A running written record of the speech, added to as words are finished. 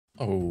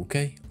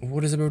Okay,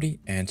 what is up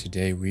everybody? And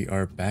today we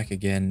are back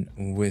again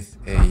with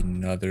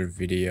another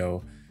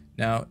video.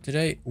 Now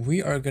today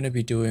we are going to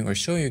be doing or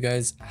showing you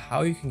guys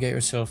how you can get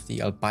yourself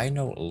the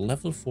albino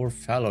level 4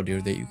 fallow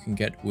deer that you can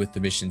get with the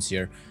missions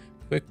here.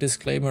 Quick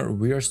disclaimer,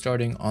 we are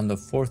starting on the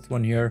 4th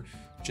one here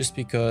just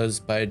because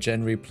by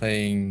generally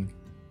playing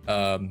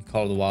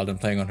Call of the Wild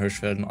and playing on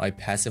Hirschfelden, I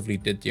passively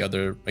did the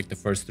other, like the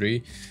first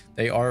 3.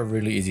 They are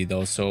really easy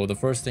though. So the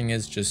first thing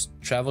is just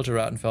travel to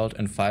Rattenfeld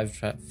and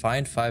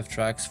find 5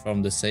 tracks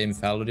from the same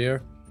fallow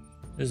deer.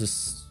 There's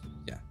this,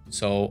 yeah.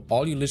 So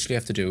all you literally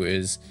have to do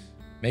is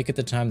make it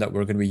the time that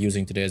we're going to be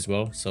using today as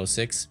well. So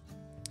 6.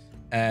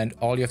 And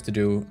all you have to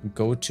do,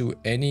 go to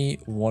any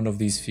one of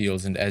these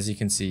fields. And as you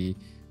can see,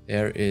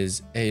 there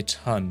is a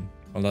ton.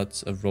 Well,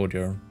 that's a roe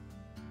deer.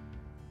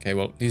 Okay,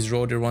 well, these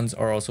roe deer ones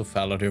are also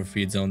fallow deer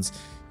feed zones.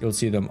 You'll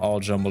see them all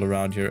jumbled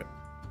around here,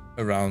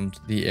 around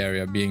the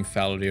area, being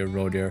fallow deer,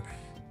 roe deer.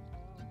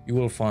 You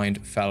will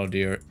find fallow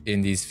deer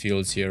in these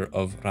fields here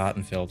of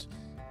Rattenfeld.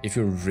 If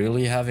you're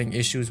really having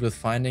issues with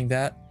finding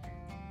that,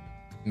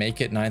 make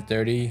it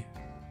 9:30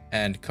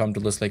 and come to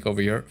this lake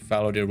over here.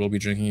 Fallow deer will be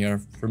drinking here.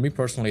 For me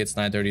personally, it's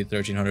 9:30,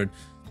 1300.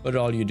 But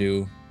all you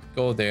do,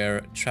 go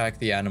there, track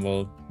the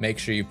animal, make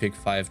sure you pick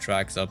 5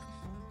 tracks up,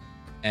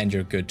 and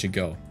you're good to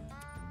go.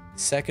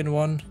 Second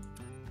one,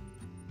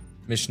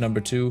 mission number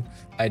 2,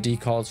 ID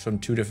calls from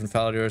 2 different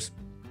fallow deers.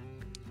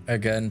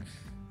 Again,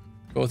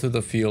 go through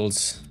the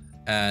fields,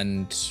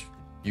 and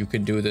you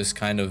can do this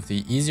kind of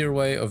the easier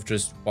way of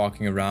just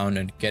walking around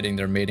and getting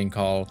their mating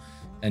call,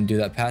 and do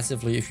that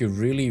passively. If you're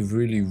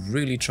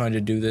really trying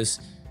to do this,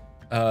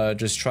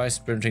 just try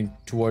sprinting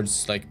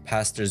towards like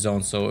past their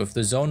zone. So if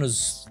the zone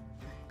is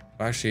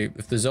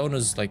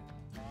like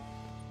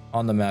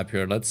on the map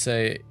here, let's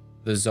say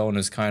the zone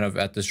is kind of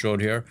at this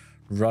road here,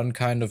 run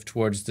kind of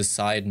towards the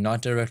side,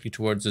 not directly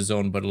towards the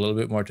zone, but a little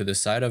bit more to the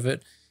side of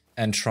it,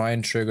 and try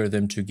and trigger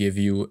them to give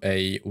you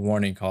a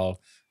warning call.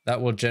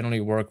 That will generally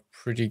work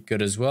pretty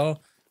good as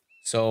well.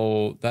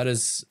 So that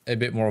is a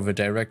bit more of a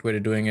direct way to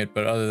doing it.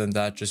 But other than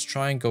that, just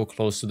try and go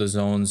close to the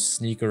zones,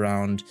 sneak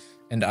around,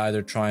 and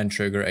either try and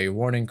trigger a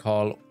warning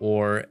call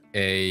or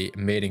a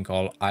mating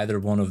call.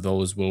 Either one of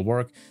those will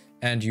work,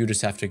 and you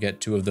just have to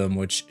get 2 of them,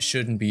 which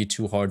shouldn't be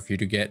too hard for you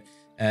to get.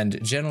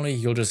 And generally,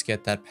 you'll just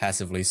get that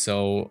passively.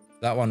 So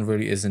that one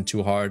really isn't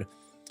too hard.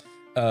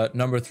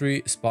 Number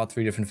 3, spot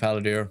 3 different fallow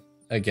deer.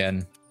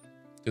 Again,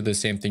 do the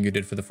same thing you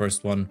did for the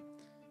first one.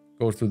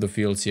 Go through the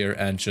fields here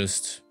and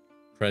just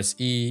press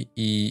E,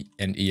 E,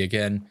 and E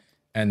again.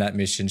 And that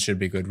mission should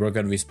be good. We're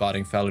going to be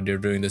spotting fallow deer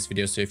during this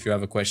video. So if you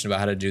have a question about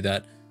how to do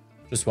that,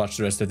 just watch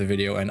the rest of the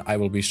video and I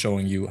will be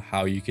showing you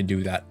how you can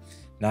do that.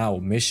 Now,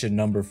 mission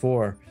number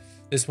 4.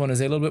 This one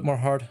is a little bit more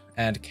hard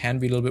and can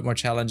be a little bit more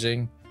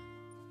challenging.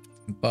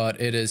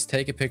 But it is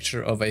take a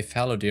picture of a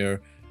fallow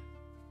deer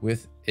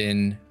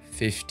within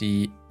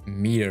 50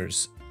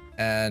 meters.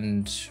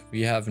 And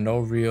we have no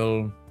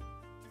real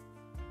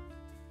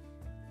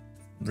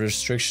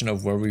restriction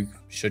of where we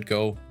should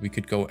go. We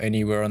could go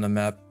anywhere on the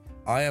map.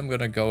 I am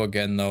gonna go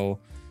again though,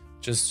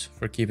 just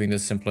for keeping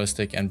this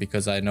simplistic, and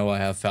because I know I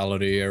have fallow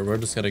deer, we're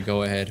just gonna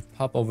go ahead,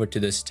 pop over to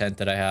this tent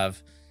that I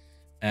have,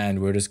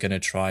 and we're just gonna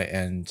try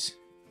and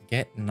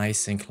get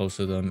nice and close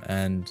to them.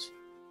 And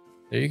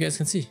there you guys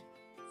can see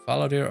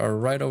fallow deer are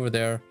right over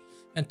there.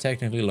 And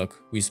technically,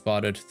 look, we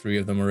spotted 3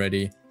 of them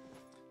already.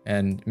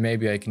 And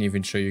maybe I can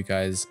even show you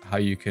guys how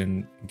you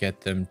can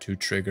get them to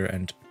trigger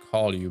and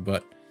call you.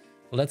 But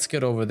let's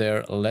get over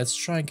there. Let's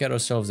try and get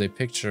ourselves a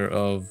picture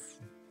of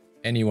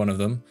any one of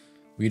them.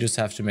 We just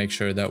have to make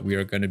sure that we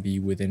are going to be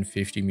within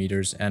 50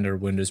 meters and our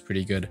wind is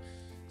pretty good.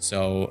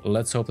 So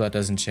let's hope that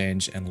doesn't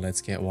change, and let's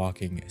get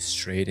walking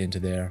straight into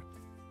there.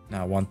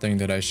 Now, one thing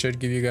that I should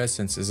give you guys,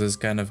 since this is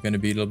kind of going to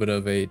be a little bit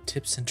of a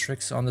tips and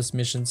tricks on this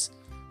missions,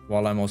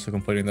 while I'm also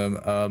completing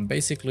them,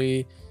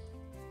 basically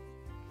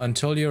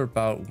until you're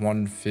about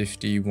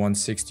 150,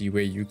 160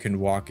 where you can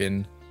walk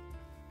in,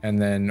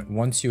 and then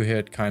once you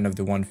hit kind of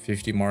the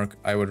 150 mark,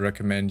 I would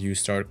recommend you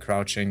start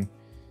crouching,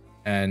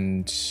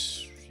 and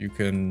you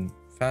can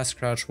fast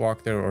crouch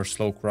walk there or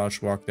slow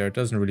crouch walk there, it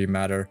doesn't really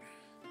matter,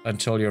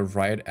 until you're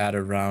right at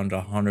around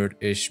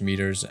 100-ish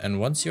meters. And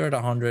once you're at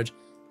 100,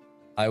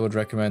 I would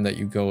recommend that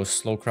you go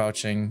slow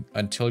crouching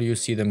until you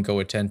see them go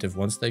attentive.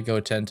 Once they go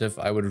attentive,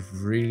 I would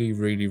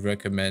really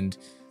recommend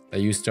that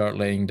you start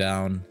laying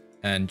down,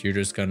 and you're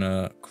just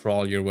gonna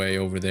crawl your way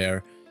over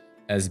there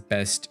as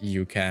best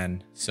you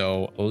can.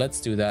 So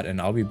let's do that, and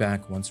I'll be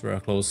back once we're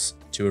close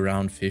to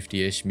around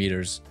 50-ish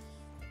meters.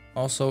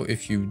 Also,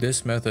 if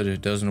this method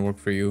it doesn't work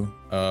for you,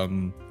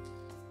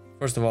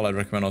 first of all, I'd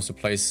recommend also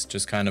place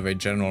just kind of a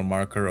general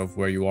marker of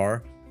where you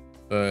are.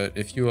 But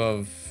if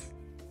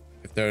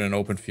they're in an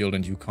open field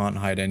and you can't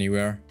hide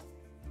anywhere,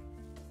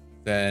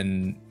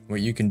 then what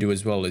you can do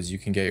as well is you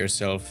can get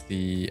yourself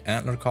the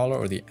antler collar,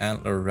 or the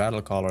antler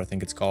rattle collar, I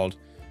think it's called,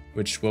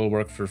 which will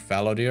work for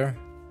fallow deer.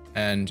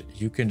 And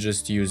you can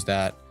just use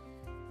that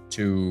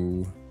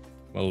to,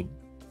 well,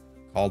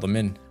 call them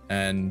in.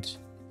 And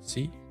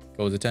see,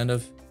 goes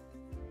attentive.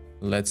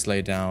 Let's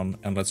lay down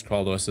and let's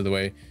crawl the rest of the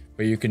way.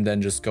 where you can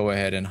then just go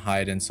ahead and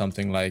hide in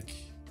something like,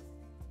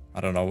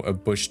 I don't know, a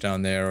bush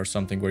down there or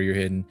something where you're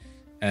hidden.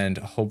 And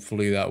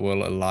hopefully that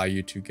will allow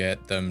you to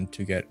get them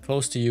to get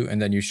close to you.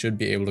 And then you should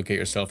be able to get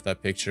yourself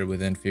that picture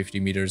within 50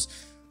 meters.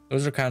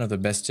 Those are kind of the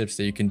best tips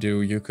that you can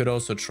do. You could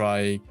also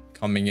try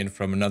coming in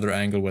from another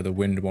angle where the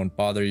wind won't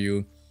bother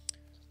you.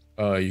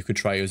 You could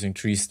try using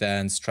tree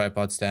stands,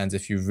 tripod stands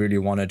if you really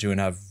wanted to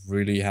and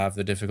really have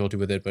the difficulty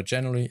with it. But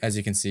generally, as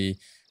you can see,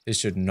 this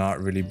should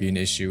not really be an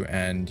issue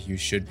and you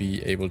should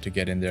be able to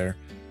get in there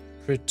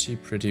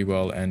pretty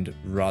well and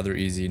rather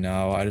easy.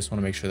 Now, I just want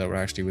to make sure that we're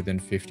actually within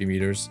 50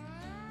 meters.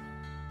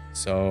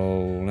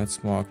 So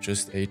let's walk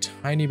just a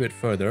tiny bit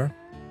further.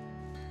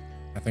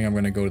 I think I'm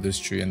going to go to this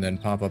tree and then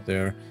pop up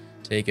there,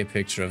 take a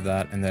picture of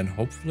that, and then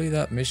hopefully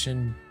that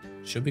mission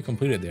should be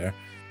completed there.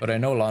 But I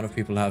know a lot of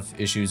people have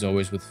issues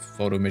always with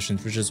photo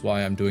missions, which is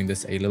why I'm doing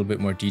this a little bit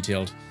more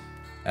detailed,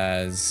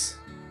 as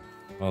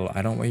well.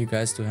 I don't want you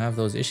guys to have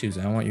those issues.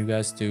 I want you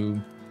guys to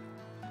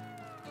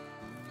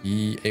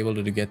be able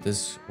to get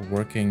this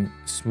working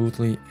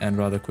smoothly and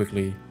rather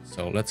quickly.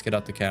 So let's get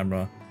out the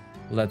camera,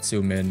 let's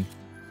zoom in,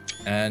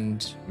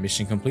 and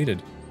mission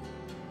completed.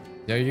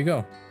 There you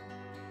go.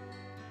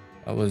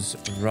 That was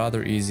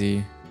rather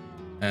easy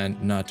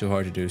and not too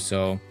hard to do.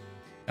 So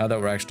now that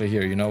we're actually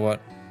here, you know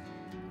what?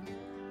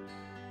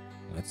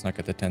 Let's not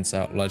get the tents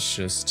out. Let's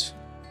just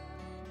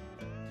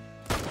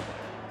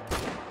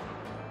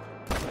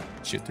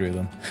shoot 3 of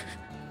them.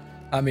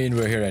 I mean,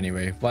 we're here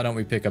anyway. Why don't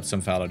we pick up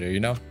some fallow deer,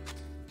 you know?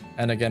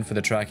 And again, for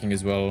the tracking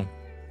as well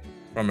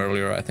from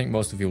earlier, I think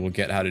most of you will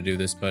get how to do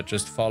this, but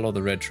just follow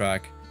the red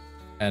track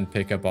and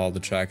pick up all the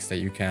tracks that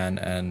you can,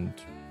 and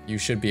you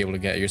should be able to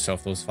get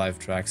yourself those 5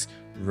 tracks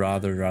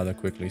rather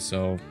quickly.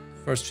 So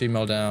first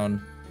female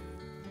down,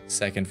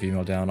 second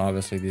female down.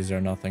 Obviously, these are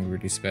nothing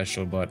really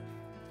special, but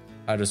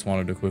I just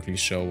wanted to quickly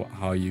show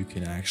how you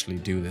can actually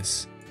do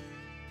this.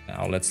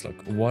 Now let's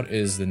look. What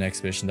is the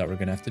next mission that we're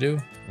gonna have to do?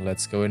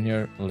 Let's go in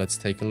here. Let's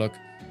take a look.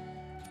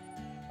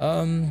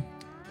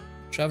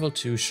 Travel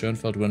to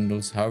Hirschfelden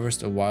windows.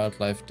 Harvest a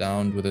wildlife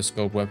downed with a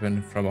scope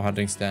weapon from a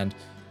hunting stand.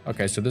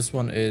 Okay, so this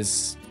one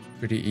is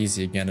pretty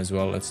easy again as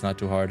well. It's not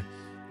too hard.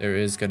 There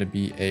is gonna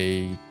be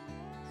a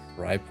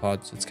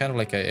tripod. So it's kind of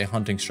like a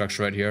hunting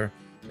structure right here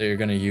that you're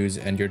gonna use,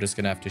 and you're just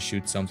gonna have to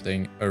shoot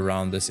something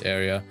around this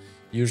area.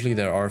 Usually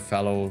there are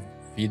fallow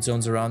feed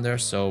zones around there,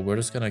 so we're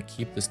just gonna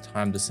keep this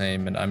time the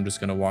same, and I'm just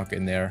gonna walk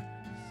in there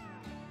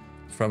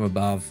from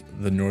above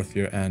the north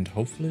here, and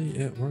hopefully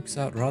it works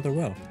out rather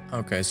well.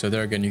 Okay, so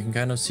there again, you can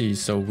kind of see,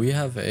 so we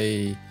have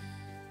a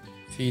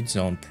feed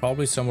zone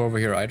probably somewhere over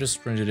here. I just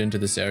sprinted into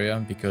this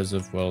area because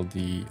of, well,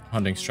 the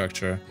hunting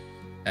structure,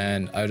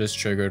 and I just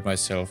triggered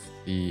myself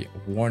the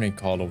warning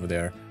call over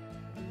there.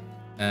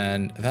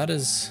 And that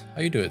is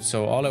how you do it.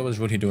 So all I was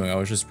really doing, I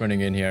was just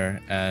sprinting in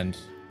here and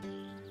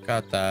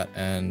got that,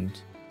 and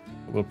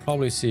we'll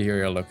probably see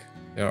here, look,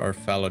 there are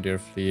fallow deer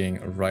fleeing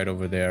right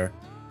over there.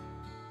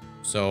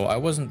 So I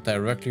wasn't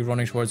directly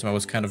running towards them, I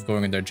was kind of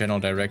going in their general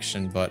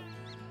direction, but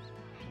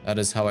that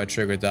is how I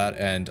triggered that.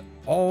 And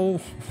oh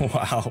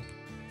wow,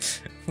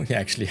 we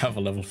actually have a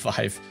level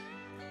 5.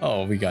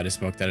 Oh, we gotta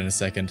smoke that in a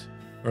second.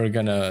 We're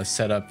gonna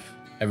set up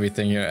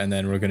everything here and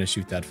then we're gonna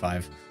shoot that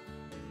 5.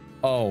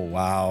 Oh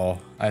wow,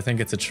 I think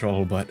it's a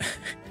troll, but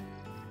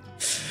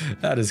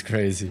that is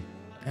crazy.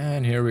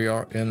 And here we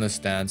are in the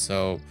stand,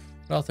 so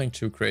nothing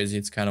too crazy.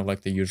 It's kind of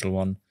like the usual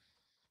one.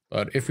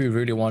 But if we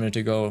really wanted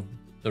to go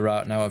the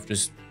route now of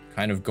just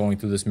kind of going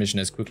through this mission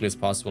as quickly as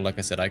possible, like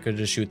I said, I could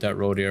just shoot that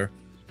roe deer,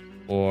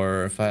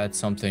 or if I had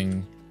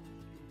something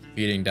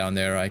feeding down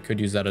there, I could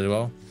use that as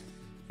well.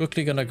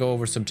 Quickly gonna go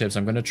over some tips.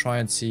 I'm gonna try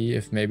and see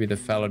if maybe the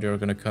fallow deer are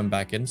gonna come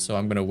back in, so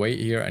I'm gonna wait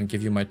here and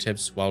give you my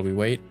tips while we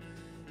wait.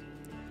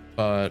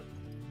 But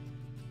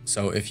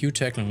so if you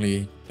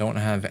technically don't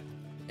have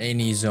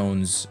any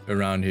zones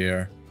around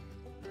here,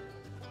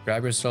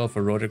 grab yourself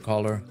a rotor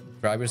collar,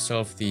 grab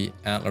yourself the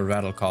antler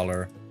rattle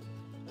collar,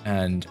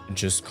 and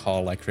just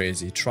call like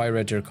crazy. Try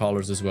red deer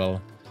collars as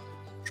well.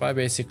 Try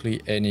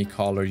basically any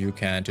collar you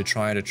can to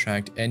try and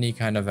attract any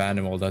kind of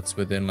animal that's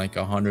within like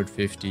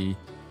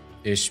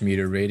 150-ish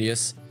meter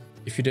radius.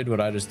 If you did what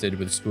I just did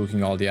with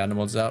spooking all the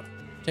animals out,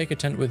 take a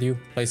tent with you,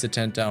 place a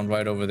tent down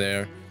right over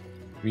there,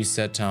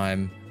 reset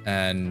time,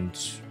 and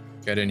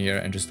get in here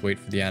and just wait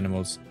for the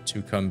animals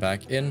to come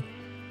back in.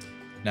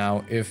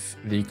 Now, if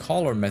the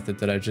collar method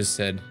that I just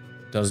said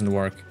doesn't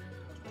work,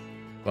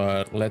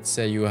 but let's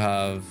say you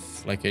have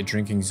like a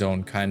drinking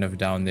zone kind of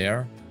down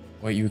there,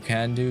 what you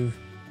can do,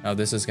 now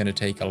this is going to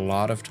take a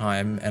lot of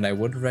time and I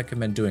wouldn't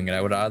recommend doing it.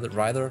 I would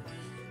rather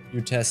you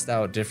test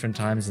out different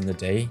times in the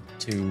day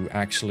to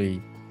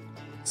actually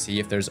see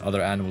if there's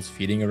other animals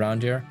feeding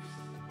around here.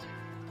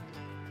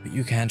 But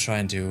you can try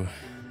and do,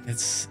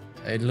 it's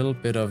a little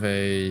bit of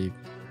a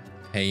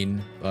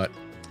pain, but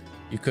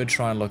you could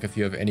try and look if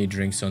you have any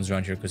drink zones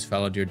around here, because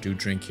fallow deer do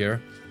drink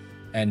here,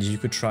 and you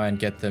could try and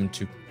get them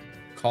to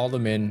call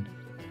them in,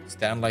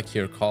 stand like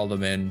here, call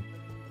them in,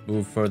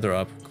 move further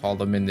up, call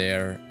them in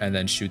there, and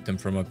then shoot them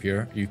from up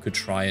here. You could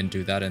try and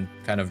do that and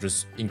kind of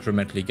just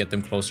incrementally get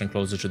them closer and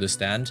closer to the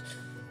stand.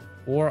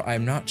 Or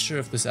I'm not sure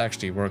if this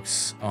actually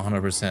works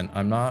 100%.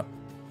 I'm not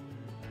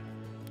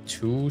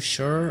too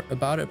sure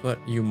about it, but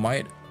you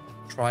might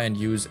try and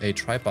use a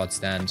tripod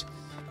stand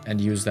and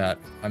use that.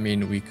 I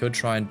mean, we could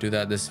try and do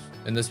that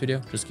in this video.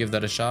 Just give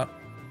that a shot.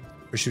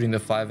 We're shooting the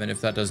 5, and if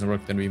that doesn't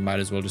work, then we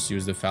might as well just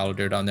use the fallow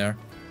deer down there.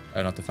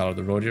 Not the fallow,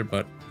 the roe deer,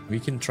 but we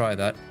can try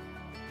that.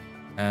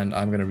 And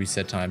I'm gonna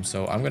reset time,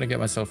 so I'm gonna get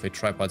myself a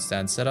tripod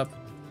stand set up.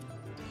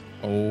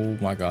 Oh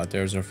my god,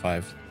 there's our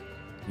 5.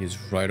 He's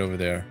right over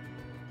there.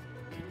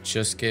 He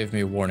just gave me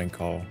a warning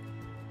call.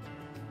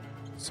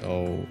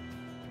 So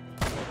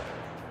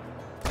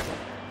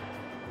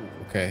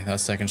okay, that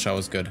second shot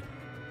was good.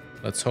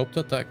 Let's hope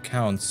that that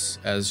counts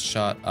as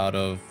shot out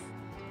of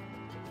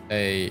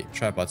a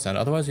tripod stand.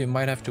 Otherwise, we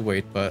might have to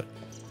wait. But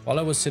while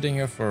I was sitting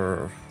here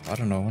for, I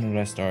don't know, when did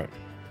I start?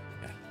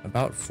 Yeah,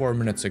 about 4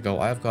 minutes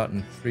ago, I've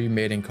gotten 3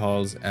 mating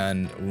calls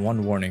and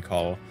 1 warning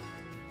call.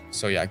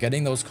 So yeah,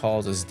 getting those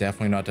calls is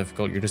definitely not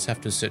difficult. You just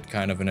have to sit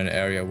kind of in an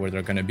area where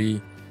they're going to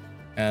be,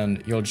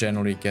 and you'll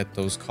generally get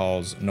those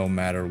calls no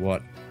matter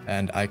what.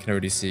 And I can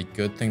already see,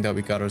 good thing that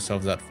we got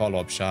ourselves that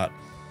follow-up shot,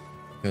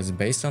 because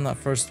based on that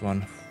first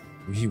one,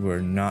 we were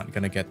not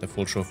going to get the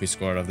full trophy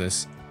score out of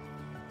this.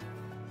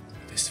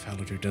 This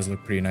fallow deer does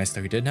look pretty nice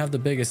though. He didn't have the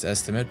biggest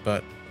estimate,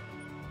 but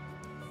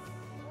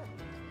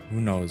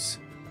who knows.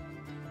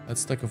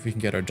 Let's look if we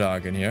can get our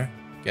dog in here.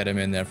 Get him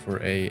in there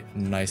for a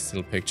nice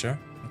little picture.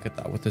 Look at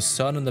that, with the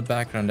sun in the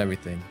background and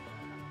everything.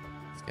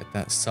 Let's get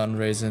that sun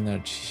rays in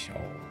there. Oh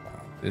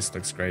wow, this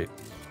looks great.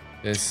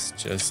 This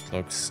just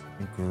looks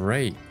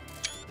great.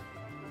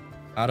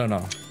 I don't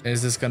know.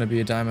 Is this going to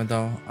be a diamond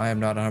though? I am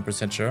not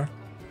 100% sure.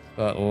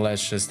 But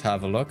let's just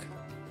have a look.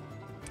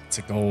 It's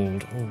a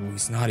gold. Oh,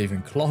 he's not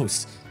even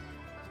close.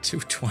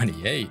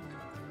 228.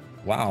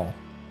 Wow.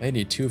 They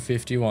need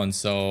 251.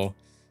 So,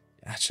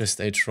 yeah, just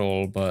a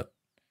troll. But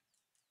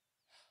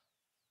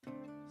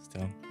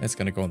still, it's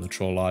going to go in the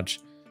troll lodge.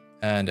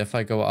 And if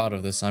I go out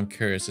of this, I'm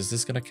curious. Is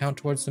this going to count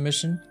towards the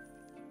mission?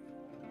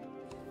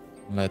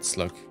 Let's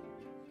look.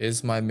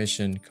 Is my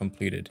mission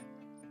completed?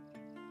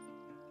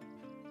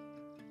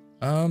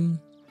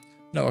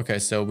 No, okay,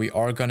 so we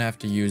are gonna have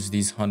to use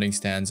these hunting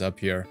stands up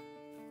here.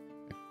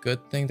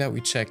 Good thing that we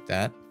checked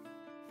that.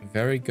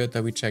 Very good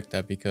that we checked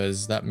that,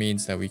 because that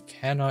means that we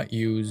cannot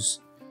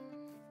use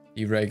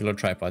the regular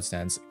tripod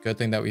stands. Good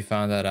thing that we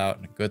found that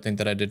out. Good thing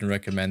that I didn't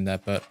recommend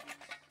that, but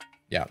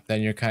yeah,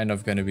 then you're kind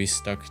of gonna be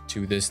stuck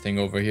to this thing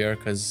over here,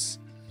 because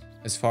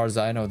as far as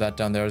I know, that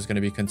down there is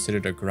gonna be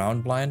considered a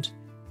ground blind.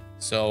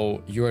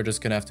 So you are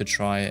just gonna have to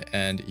try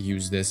and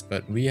use this.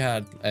 But we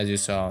had, as you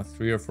saw,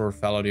 3 or 4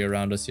 fallow deer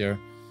around us here.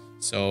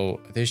 So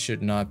this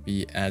should not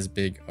be as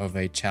big of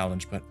a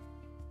challenge, but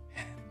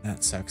man,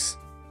 that sucks.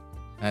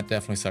 That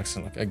definitely sucks.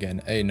 And look,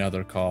 again,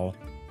 another call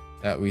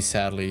that we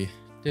sadly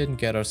didn't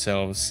get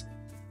ourselves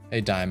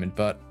a diamond,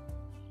 but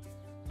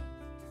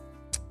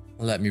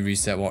let me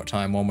reset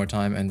time one more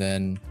time, and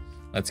then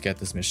let's get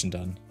this mission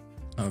done.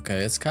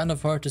 Okay, it's kind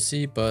of hard to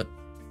see, but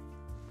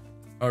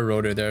our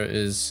rotor there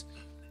is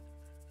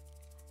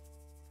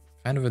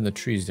kind of in the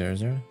trees there. Is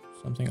there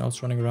something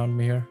else running around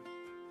me here?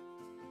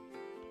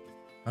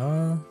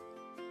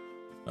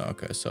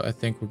 Okay, so I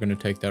think we're gonna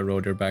take that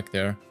rotor back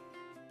there,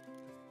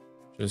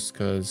 just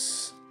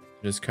because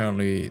it is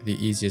currently the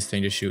easiest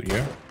thing to shoot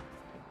here.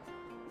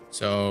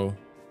 So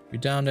we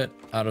downed it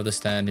out of the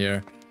stand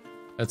here.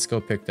 Let's go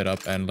pick that up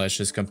and let's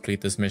just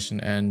complete this mission.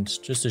 And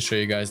just to show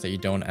you guys that you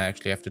don't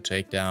actually have to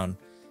take down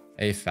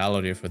a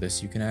fallow deer for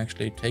this, you can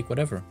actually take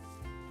whatever.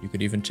 You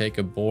could even take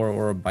a boar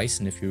or a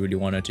bison if you really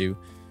wanted to,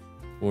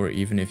 or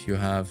even if you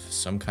have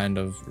some kind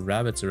of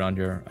rabbits around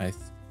here,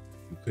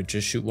 you could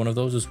just shoot one of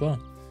those as well.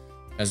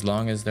 As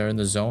long as they're in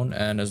the zone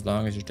and as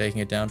long as you're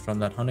taking it down from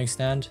that hunting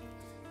stand,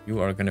 you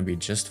are going to be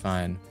just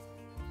fine.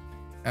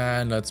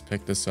 And let's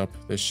pick this up.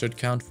 This should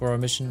count for our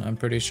mission, I'm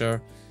pretty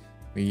sure.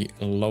 We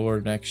lower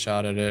neck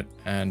shot at it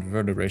and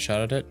vertebrae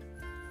shot at it.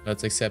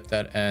 Let's accept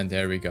that, and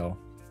there we go.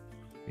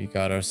 We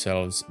got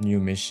ourselves new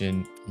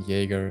mission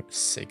Jaeger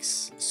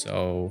 6.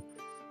 So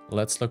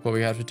let's look what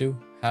we have to do.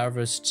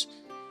 Harvest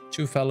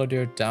 2 fallow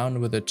deer down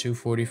with a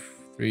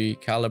 243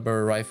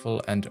 caliber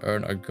rifle and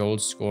earn a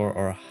gold score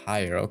or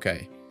higher.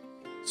 Okay,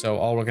 so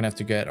all we're gonna have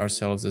to get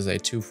ourselves is a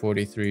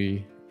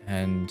 243,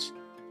 and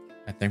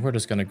I think we're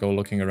just gonna go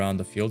looking around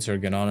the fields here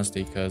again,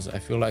 honestly, because I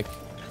feel like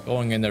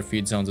going in their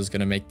feed zones is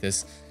gonna make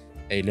this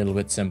a little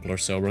bit simpler.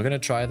 So we're gonna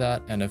try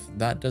that, and if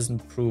that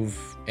doesn't prove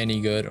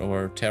any good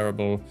or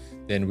terrible,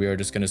 then we are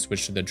just gonna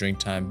switch to the drink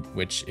time,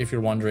 which, if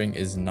you're wondering,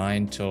 is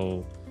 9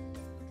 till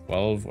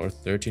 12 or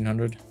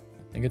 1300.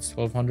 I think it's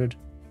 1200.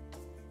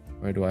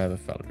 Where do I have a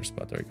fallow deer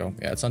spot? There we go.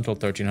 Yeah, it's until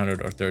 1300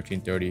 or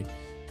 1330,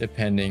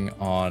 depending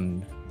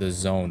on the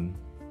zone.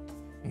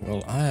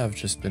 Well, I have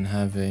just been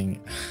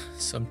having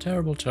some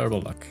terrible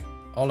luck.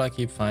 All I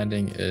keep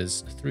finding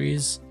is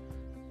 3s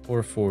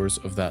or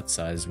 4s of that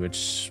size,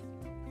 which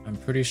I'm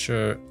pretty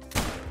sure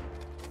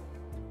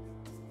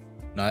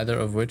neither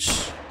of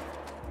which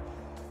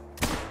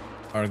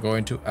are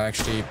going to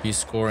actually be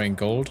scoring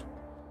gold.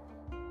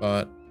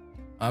 But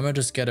I'm gonna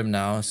just get them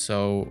now,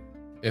 so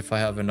if I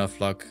have enough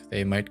luck,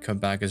 they might come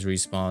back as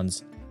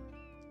respawns.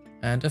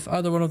 And if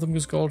either one of them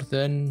is gold,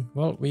 then,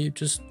 well, we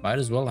just might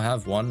as well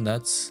have one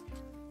that's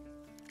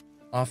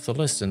off the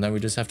list, and then we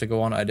just have to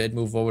go on. I did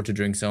move over to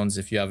drink zones,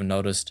 if you haven't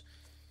noticed.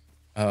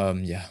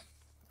 Yeah,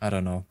 I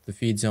don't know. The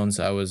feed zones,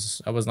 I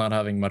was not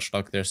having much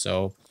luck there,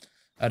 so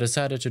I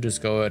decided to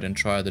just go ahead and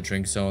try the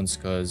drink zones,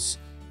 because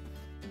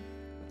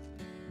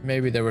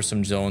maybe there were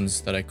some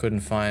zones that I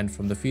couldn't find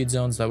from the feed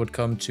zones that would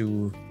come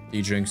to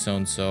the drink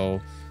zone. So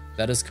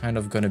that is kind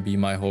of going to be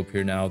my hope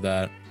here now,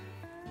 that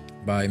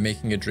by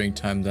making a drink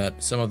time,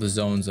 that some of the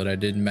zones that I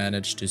didn't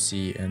manage to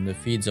see in the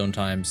feed zone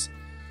times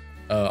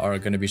are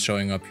going to be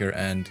showing up here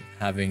and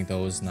having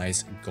those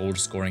nice gold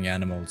scoring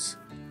animals,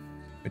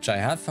 which I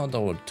have found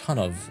a ton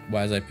of.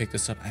 As I picked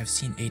this up, I've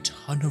seen a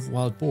ton of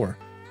wild boar.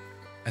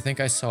 I think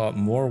I saw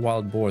more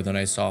wild boar than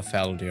I saw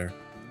fallow deer,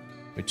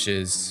 which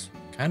is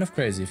kind of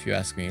crazy if you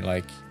ask me.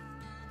 Like,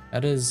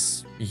 that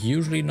is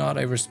usually not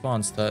a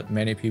response that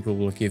many people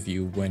will give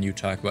you when you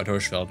talk about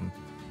Hirschfelden,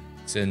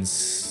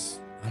 since,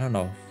 I don't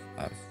know,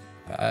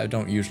 I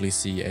don't usually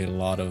see a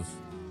lot of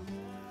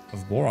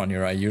boar on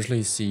here. I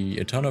usually see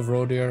a ton of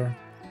roe deer,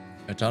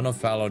 a ton of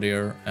fallow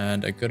deer,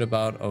 and a good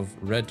amount of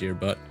red deer,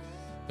 but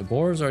the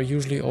boars are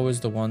usually always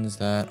the ones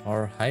that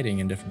are hiding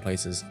in different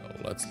places. So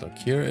let's look.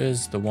 Here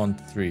is the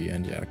 1-3,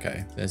 and yeah,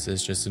 okay, this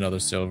is just another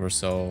silver,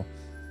 so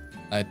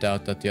I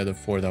doubt that the other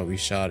 4 that we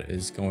shot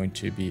is going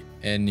to be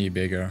any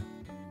bigger.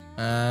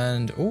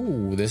 And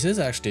oh, this is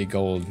actually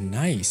gold.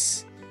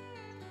 Nice.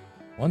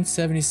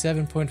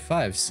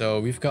 177.5. So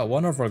we've got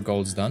one of our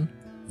golds done.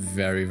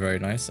 Very, very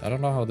nice. I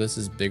don't know how this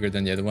is bigger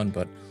than the other one,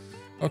 but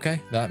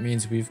okay, that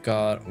means we've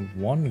got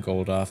 1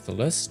 gold off the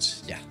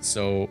list. Yeah,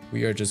 so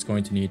we are just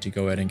going to need to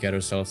go ahead and get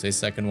ourselves a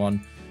second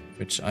one,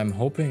 which I'm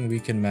hoping we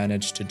can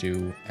manage to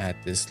do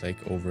at this lake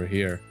over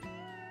here.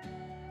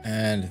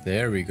 And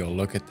there we go.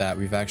 Look at that.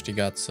 We've actually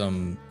got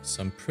some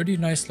pretty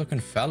nice looking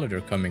fallow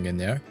deer coming in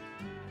there.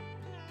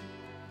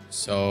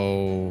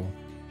 So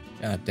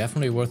yeah,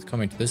 definitely worth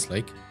coming to this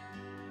lake.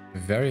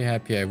 Very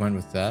happy I went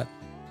with that.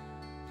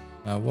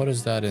 Now, what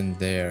is that in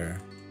there?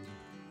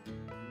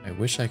 I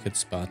wish I could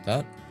spot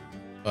that,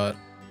 but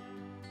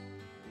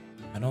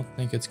I don't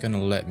think it's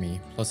gonna let me.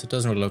 Plus, it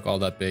doesn't really look all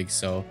that big,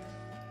 so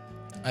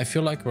I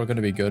feel like we're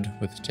gonna be good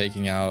with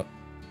taking out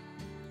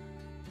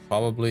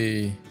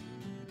probably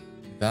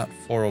that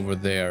 4 over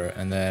there,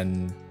 and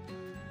then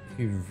if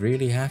we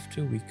really have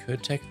to, we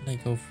could technically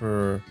go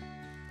for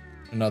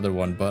another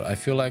one, but I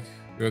feel like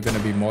we're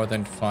gonna be more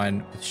than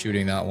fine with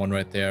shooting that one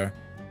right there.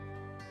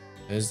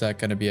 Is that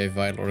gonna be a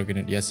vital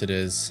organ? Yes, it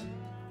is.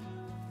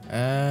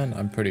 And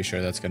I'm pretty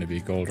sure that's going to be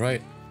gold,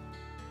 right?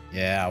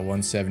 Yeah,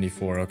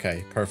 174.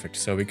 Okay, perfect.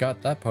 So we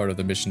got that part of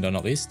the mission done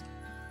at least,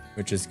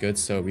 which is good.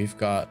 So we've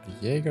got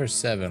Jaeger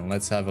 7.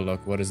 Let's have a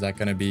look. What is that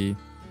going to be?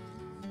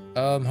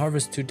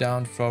 Harvest 2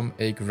 down from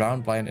a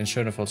ground blind in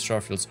Schoenfeld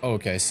Starfields. Oh,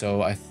 okay,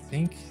 so I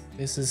think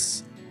this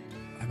is...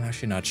 I'm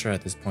actually not sure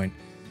at this point,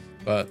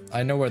 but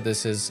I know where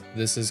this is.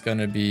 This is going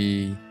to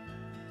be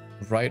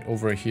right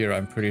over here.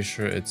 I'm pretty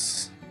sure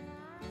it's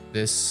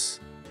this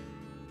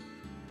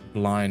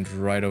blind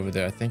right over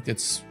there. I think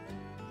it's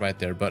right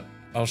there, but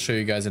I'll show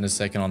you guys in a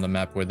second on the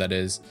map where that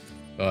is.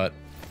 But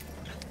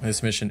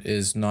this mission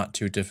is not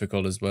too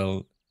difficult as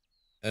well,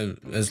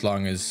 as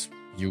long as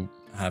you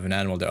have an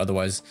animal there.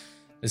 Otherwise,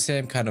 the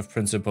same kind of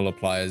principle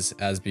applies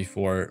as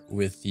before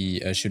with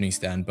the shooting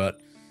stand,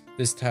 but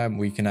this time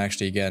we can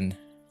actually again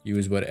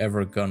use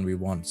whatever gun we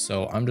want.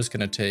 So I'm just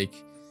gonna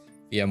take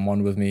the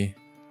M1 with me,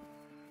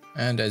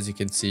 and as you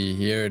can see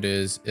here it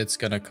is. It's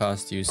gonna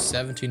cost you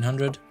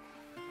 1700.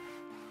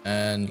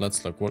 And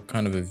let's look, what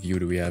kind of a view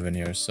do we have in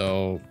here?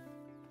 So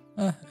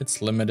it's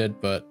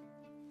limited, but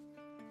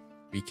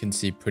we can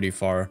see pretty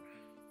far.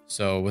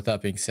 So with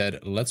that being said,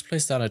 let's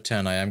place down a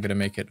 10. I am going to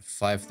make it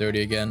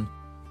 530 again,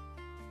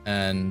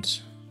 and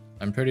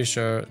I'm pretty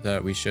sure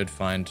that we should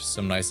find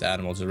some nice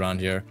animals around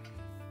here.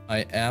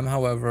 I am,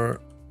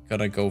 however,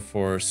 gonna go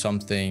for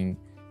something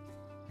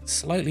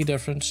slightly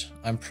different.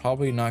 I'm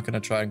probably not going to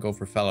try and go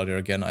for fallow deer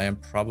again. I am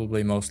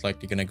probably most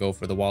likely going to go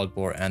for the wild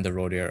boar and the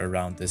roe deer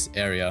around this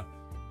area.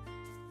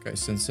 Okay,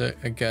 since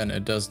again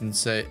it doesn't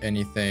say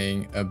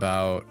anything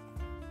about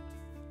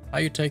how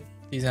you take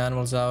these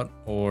animals out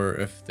or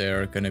if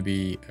they're going to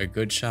be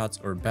good shots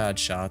or bad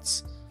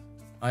shots,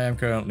 I am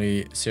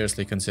currently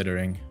seriously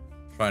considering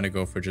trying to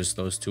go for just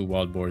those 2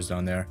 wild boars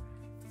down there.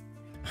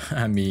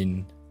 I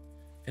mean,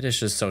 it is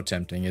just so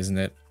tempting, isn't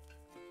it?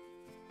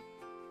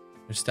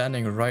 They're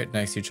standing right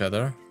next to each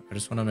other. I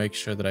just want to make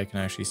sure that I can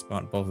actually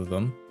spot both of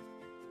them,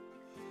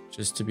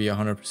 just to be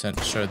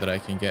 100% sure that I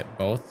can get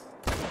both.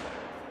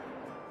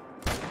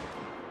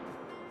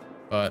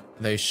 But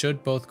they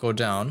should both go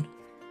down.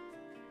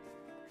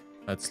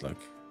 Let's look.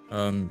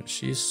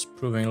 She's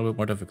proving a little bit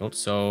more difficult,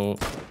 so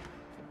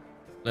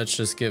let's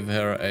just give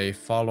her a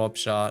follow-up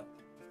shot.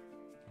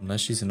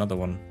 Unless she's another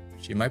one.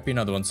 She might be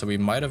another one, so we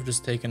might have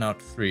just taken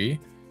out 3.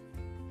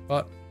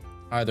 But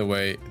either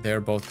way,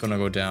 they're both gonna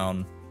go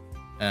down.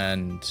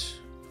 And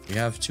we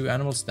have 2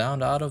 animals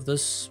down out of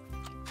this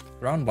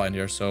ground blind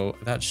here, so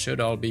that should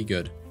all be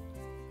good.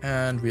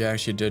 And we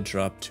actually did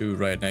drop 2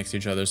 right next to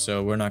each other,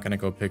 so we're not gonna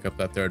go pick up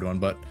that 3rd one,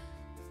 but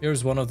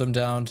here's one of them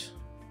downed.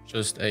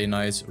 Just a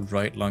nice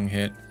right lung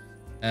hit,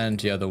 and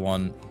the other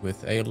one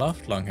with a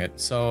left lung hit.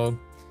 So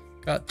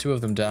got 2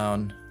 of them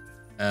down,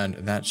 and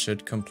that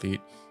should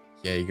complete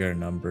Jaeger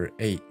number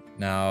 8.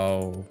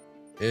 Now,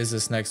 is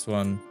this next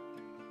one?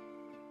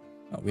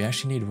 Oh, we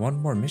actually need 1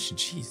 more mission.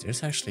 Jeez,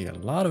 there's actually a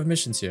lot of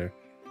missions here.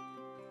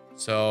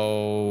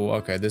 So,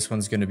 okay, this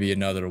one's going to be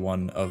another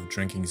one of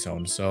drinking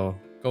zone. So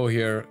go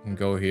here and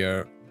go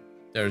here.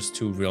 There's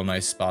 2 real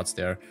nice spots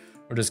there.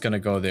 We're just going to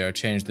go there,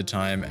 change the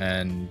time,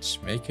 and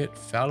make it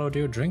fallow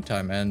deer drink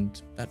time.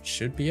 And that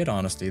should be it,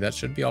 honestly. That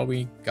should be all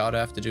we gotta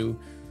have to do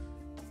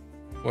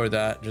for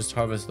that. Just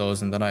harvest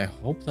those, and then I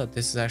hope that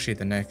this is actually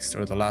the next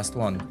or the last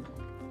one,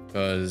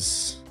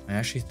 because I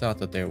actually thought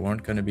that there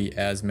weren't going to be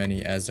as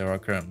many as there are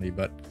currently,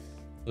 but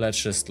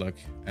let's just look,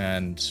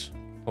 and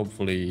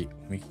hopefully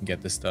we can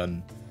get this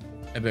done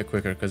a bit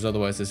quicker, because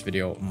otherwise this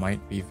video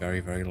might be very,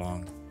 very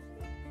long.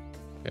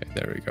 Okay,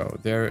 there we go.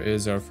 There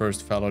is our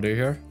first fallow deer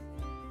here.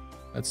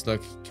 Let's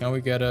look. Can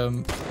we get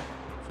him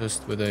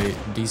just with a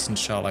decent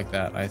shot like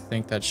that? I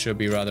think that should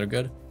be rather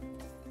good.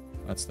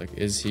 Let's look.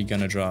 Is he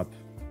gonna drop?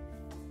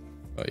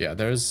 But yeah,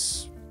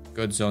 there's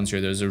good zones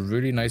here. There's a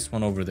really nice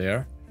one over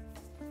there.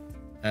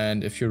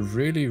 And if you're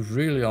really,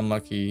 really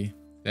unlucky,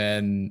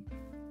 then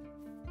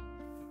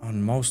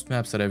on most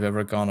maps that I've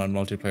ever gone on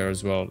multiplayer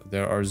as well,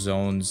 there are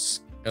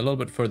zones a little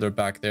bit further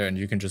back there, and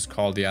you can just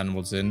call the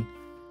animals in,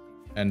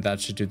 and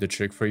that should do the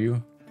trick for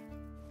you.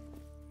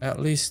 At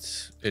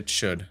least it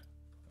should,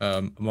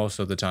 most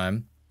of the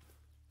time.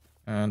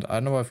 And I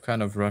know I've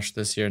kind of rushed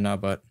this here now,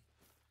 but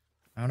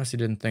I honestly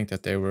didn't think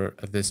that there were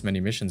this many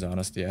missions,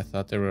 honestly. I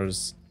thought there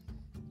was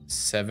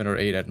 7 or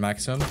 8 at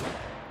maximum.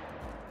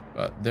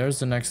 But there's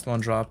the next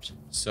one dropped,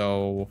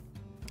 so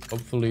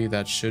hopefully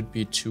that should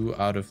be 2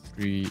 out of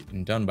 3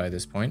 done by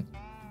this point.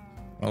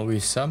 Well, we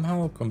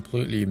somehow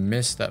completely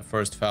missed that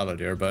first fallow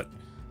deer, but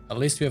at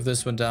least we have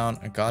this one down.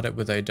 I got it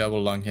with a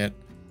double lung hit.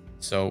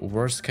 So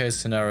worst case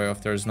scenario,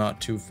 if there's not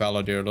 2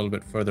 fallow deer a little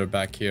bit further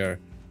back here,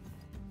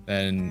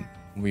 then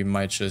we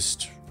might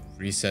just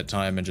reset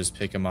time and just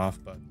pick him off.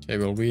 But okay,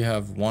 well, we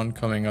have 1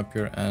 coming up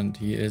here, and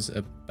he is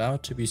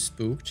about to be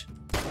spooked.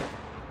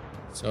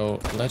 So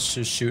let's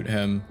just shoot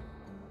him,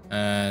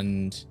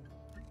 and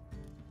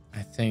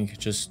I think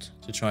just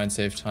to try and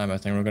save time, I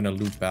think we're going to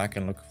loop back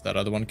and look if that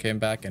other one came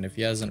back, and if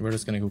he hasn't, we're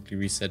just going to quickly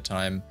reset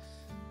time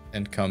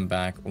and come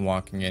back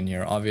walking in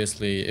here.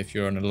 Obviously, if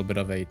you're on a little bit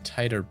of a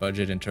tighter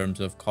budget in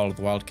terms of Call of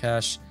the Wild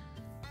cash,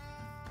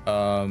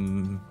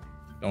 don't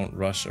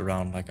rush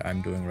around like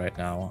I'm doing right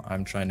now.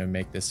 I'm trying to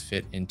make this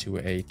fit into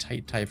a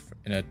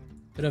in a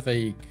bit of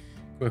a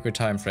quicker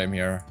time frame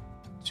here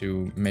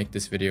to make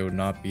this video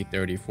not be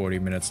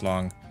 30-40 minutes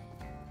long,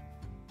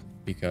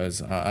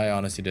 because I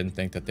honestly didn't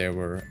think that there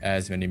were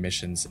as many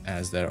missions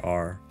as there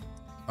are.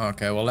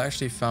 Okay, well, I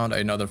actually found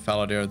another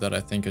fallow deer that I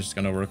think is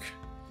gonna work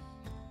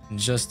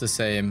just the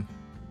same.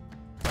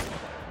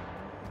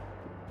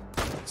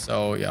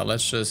 So yeah,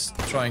 let's just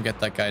try and get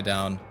that guy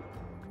down.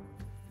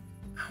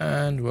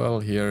 And well,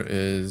 here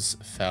is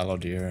fallow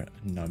deer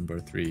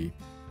number 3.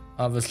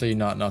 Obviously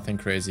nothing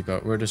crazy,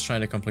 but we're just trying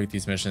to complete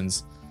these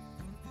missions.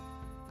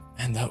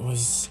 And that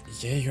was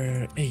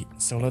Jaeger 8.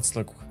 So let's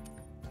look.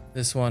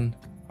 This one,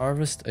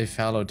 harvest a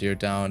fallow deer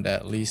down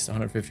at least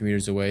 150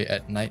 meters away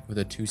at night with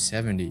a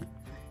 270.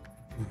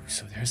 Ooh,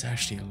 so there's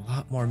actually a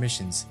lot more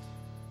missions.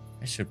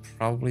 I should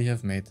probably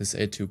have made this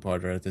a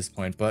 2-parter at this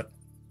point, but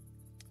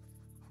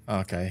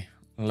okay.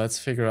 Let's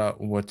figure out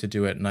what to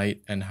do at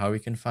night and how we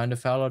can find a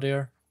fallow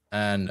deer.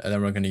 And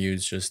then we're going to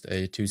use just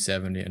a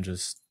 270 and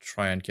just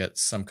try and get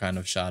some kind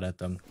of shot at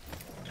them.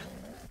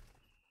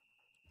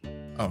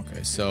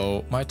 Okay,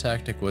 so my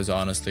tactic was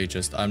honestly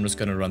just, I'm just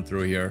going to run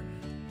through here,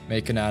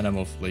 make an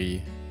animal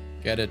flee,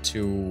 get it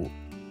to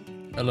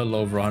a little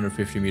over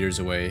 150 meters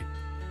away,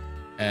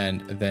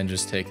 and then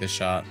just take the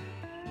shot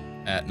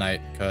at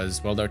night,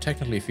 because, well, they're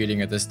technically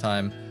feeding at this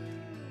time.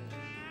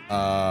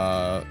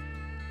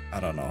 I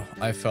don't know.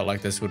 I felt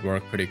like this would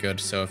work pretty good,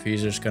 so if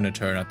he's just going to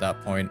turn at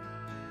that point,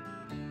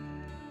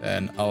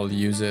 then I'll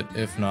use it.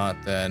 If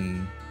not,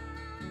 then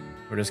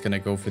we're just going to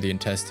go for the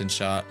intestine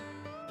shot.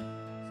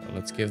 So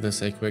let's give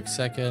this a quick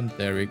second.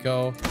 There we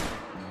go.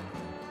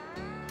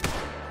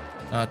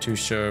 Not too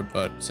sure,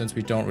 but since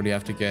we don't really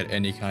have to get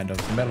any kind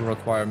of metal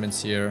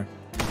requirements here,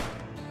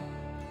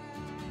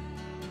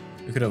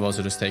 we could have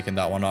also just taken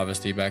that one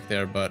obviously back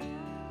there, but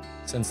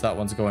since that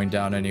one's going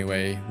down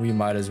anyway, we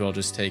might as well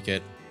just take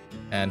it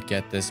and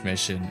get this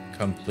mission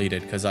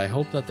completed, because I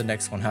hope that the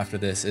next one after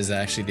this is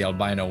actually the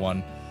albino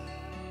one,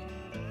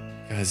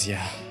 because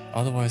yeah,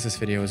 otherwise this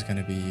video is going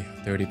to be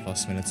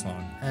 30+ minutes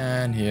long.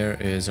 And here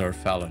is our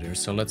fallow deer,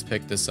 so let's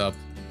pick this up.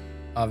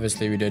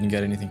 Obviously we didn't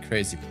get anything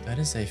crazy, but that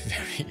is a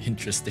very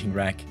interesting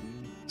rack,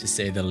 to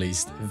say the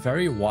least.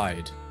 Very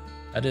wide.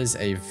 That is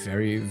a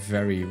very,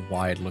 very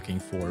wide looking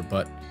 4,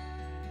 but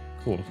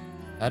Cool.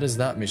 That is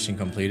that mission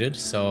completed.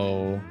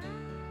 So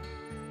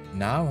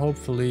now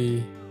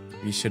hopefully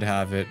we should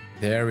have it.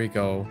 There we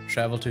go.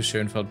 Travel to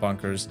Hirschfelden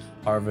bunkers.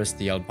 Harvest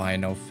the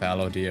albino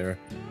fallow deer.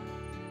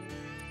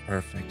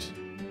 Perfect.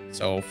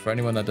 So for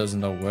anyone that doesn't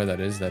know where that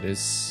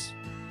is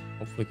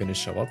hopefully going to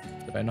show up.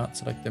 Did I not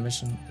select the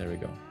mission? There we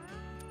go.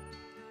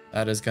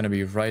 That is going to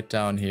be right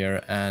down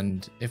here.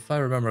 And if I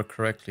remember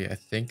correctly, I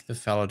think the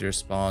fallow deer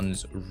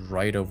spawns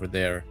right over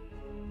there.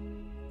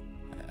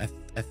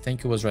 I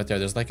think it was right there.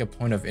 There's like a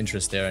point of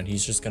interest there, and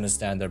he's just going to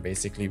stand there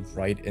basically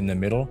right in the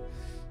middle.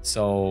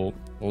 So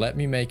let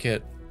me make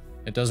it.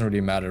 It doesn't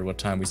really matter what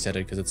time we set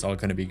it because it's all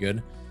going to be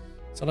good.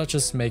 So let's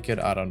just make it,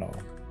 I don't know.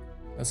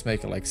 Let's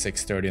make it like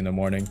 6:30 in the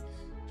morning,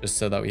 just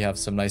so that we have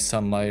some nice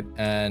sunlight.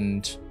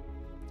 And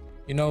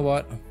you know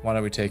what? Why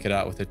don't we take it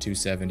out with a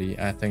 270?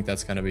 I think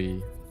that's going to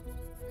be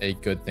a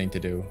good thing to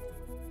do.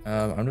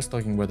 I'm just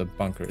looking where the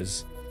bunker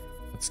is.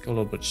 Let's go a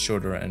little bit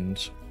shorter, and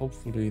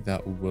hopefully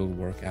that will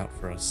work out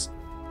for us.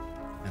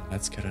 And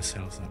let's get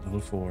ourselves at level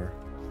 4.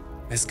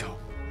 Let's go.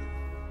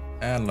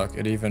 And look,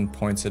 it even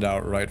points it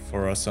out right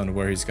for us on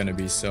where he's going to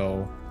be.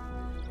 So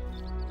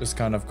just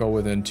kind of go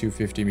within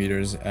 250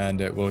 meters and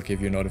it will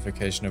give you a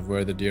notification of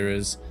where the deer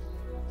is.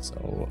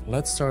 So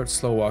let's start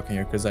slow walking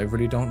here, because I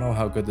really don't know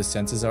how good the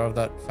senses are of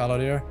that fallow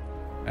deer.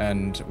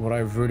 And what I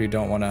really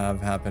don't want to have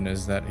happen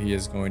is that he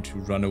is going to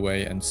run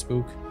away and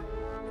spook,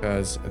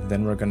 because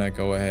then we're going to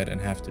go ahead and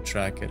have to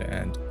track it.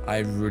 And I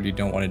really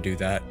don't want to do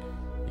that,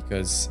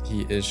 because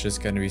he is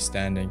just going to be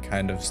standing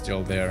kind of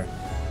still there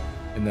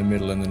in the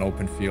middle in an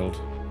open field.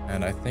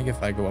 And I think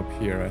if I go up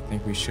here, I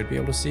think we should be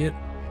able to see it.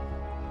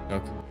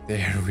 Look,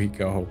 there we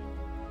go.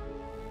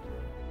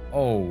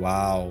 Oh,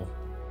 wow.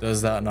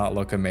 Does that not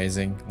look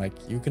amazing? Like,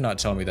 you cannot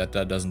tell me that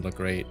that doesn't look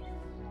great.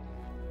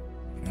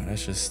 Now,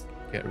 let's just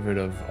get rid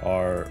of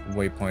our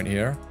waypoint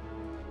here,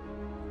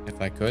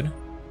 if I could.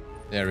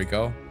 There we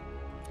go.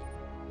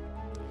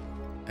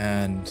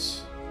 And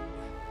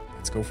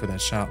let's go for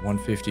that shot.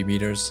 150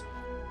 meters.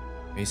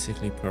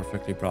 Basically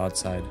perfectly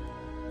broadside.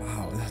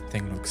 Wow, that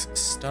thing looks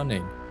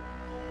stunning.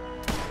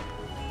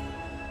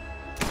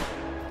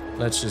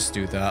 Let's just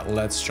do that.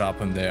 Let's drop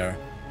him there.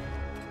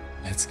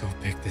 Let's go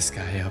pick this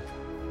guy up.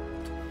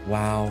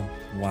 Wow,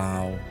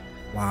 wow,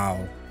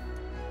 wow.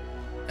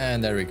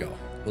 And there we go.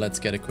 Let's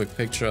get a quick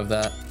picture of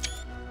that.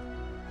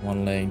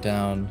 One laying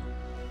down,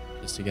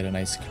 just to get a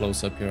nice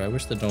close-up here. I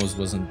wish the nose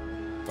wasn't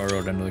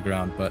burrowed into the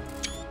ground, but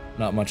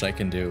not much I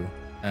can do.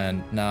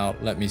 And now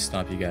let me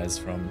stop you guys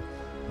from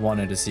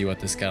wanting to see what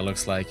this guy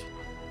looks like.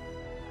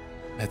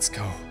 Let's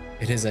go.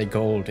 It is a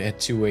gold at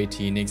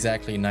 218,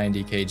 exactly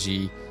 90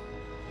 kg.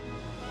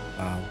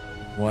 Wow,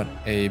 what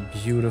a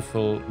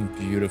beautiful,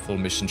 beautiful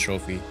mission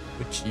trophy,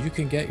 which you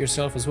can get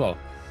yourself as well.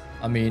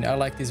 I mean, I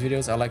like these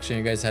videos. I like showing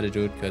you guys how to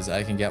do it, because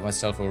I can get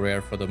myself a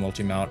rare for the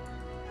multi-mount.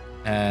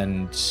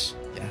 And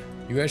yeah,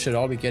 you guys should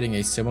all be getting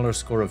a similar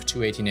score of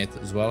 218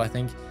 as well, I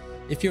think.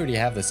 If you already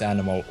have this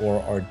animal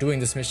or are doing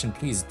this mission,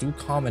 please do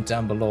comment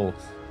down below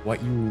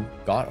what you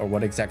got or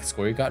what exact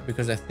score you got,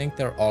 because I think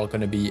they're all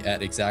going to be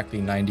at exactly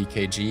 90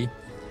 kg.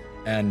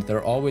 And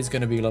they're always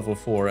going to be level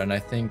 4, and I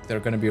think they're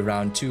going to be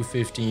around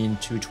 215,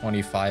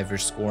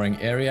 225-ish scoring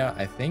area,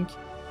 I think,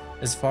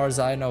 as far as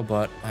I know.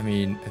 But I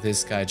mean,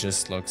 this guy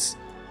just looks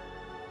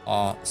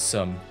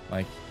awesome.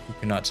 Like, you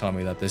cannot tell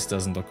me that this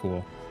doesn't look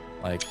cool.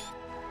 Like,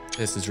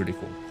 this is really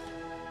cool.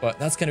 But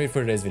that's gonna be it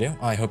for today's video.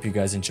 I hope you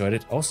guys enjoyed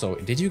it. Also,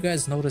 did you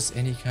guys notice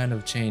any kind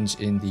of change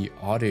in the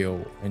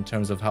audio in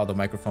terms of how the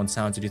microphone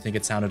sounds? Did you think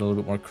it sounded a little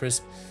bit more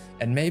crisp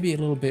and maybe a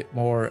little bit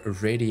more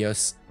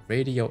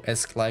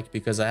radio-esque like?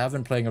 Because I have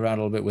been playing around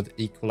a little bit with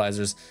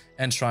equalizers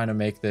and trying to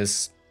make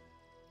this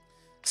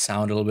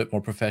sound a little bit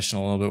more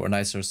professional, a little bit more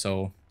nicer.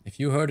 So if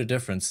you heard a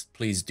difference,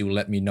 please do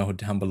let me know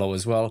down below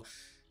as well.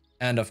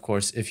 And of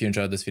course, if you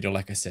enjoyed this video,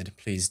 like I said,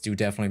 please do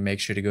definitely make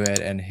sure to go ahead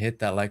and hit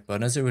that like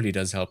button, as it really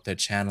does help the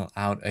channel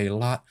out a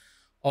lot.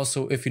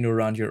 Also, if you're new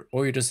around here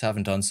or you just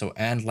haven't done so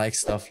and like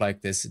stuff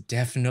like this,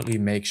 definitely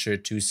make sure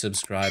to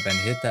subscribe and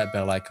hit that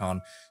bell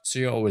icon so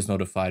you're always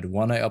notified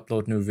when I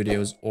upload new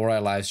videos or I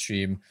live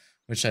stream,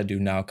 which I do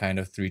now kind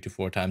of 3 to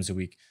 4 times a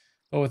week.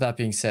 But with that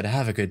being said,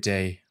 have a good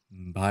day.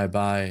 Bye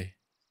bye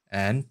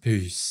and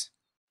peace.